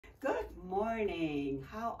morning.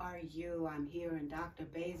 How are you? I'm here in Dr.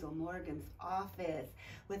 Basil Morgan's office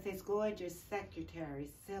with his gorgeous secretary,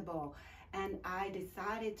 Sybil, and I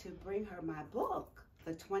decided to bring her my book,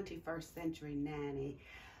 The 21st Century Nanny.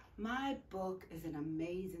 My book is an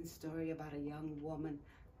amazing story about a young woman,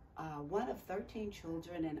 one of 13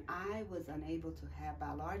 children, and I was unable to have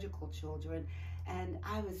biological children, and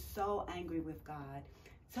I was so angry with God.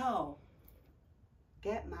 So,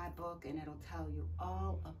 get my book and it'll tell you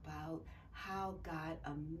all about how God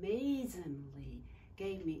amazingly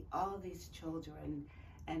gave me all these children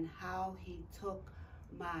and how he took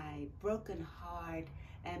my broken heart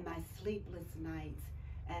and my sleepless nights,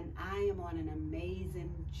 and I am on an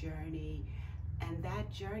amazing journey, and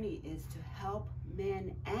that journey is to help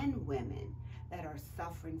men and women that are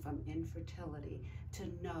suffering from infertility to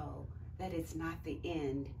know that it's not the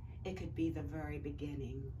end, it could be the very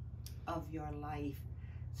beginning of your life.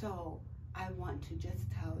 So I want to just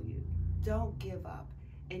tell you, don't give up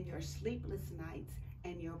in your sleepless nights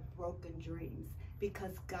and your broken dreams,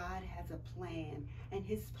 because God has a plan, and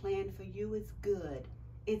his plan for you is good.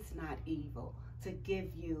 It's not evil, to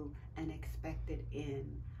give you an expected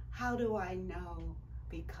end. How do I know?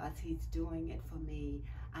 Because he's doing it for me.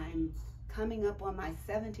 I'm coming up on my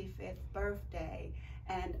 75th birthday,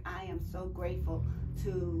 and I am so grateful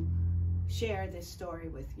to share this story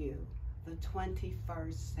with you. The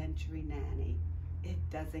 21st Century Nanny. It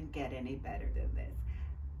doesn't get any better than this.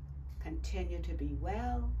 Continue to be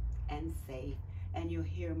well and safe, and you'll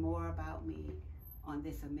hear more about me on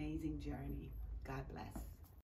this amazing journey. God bless.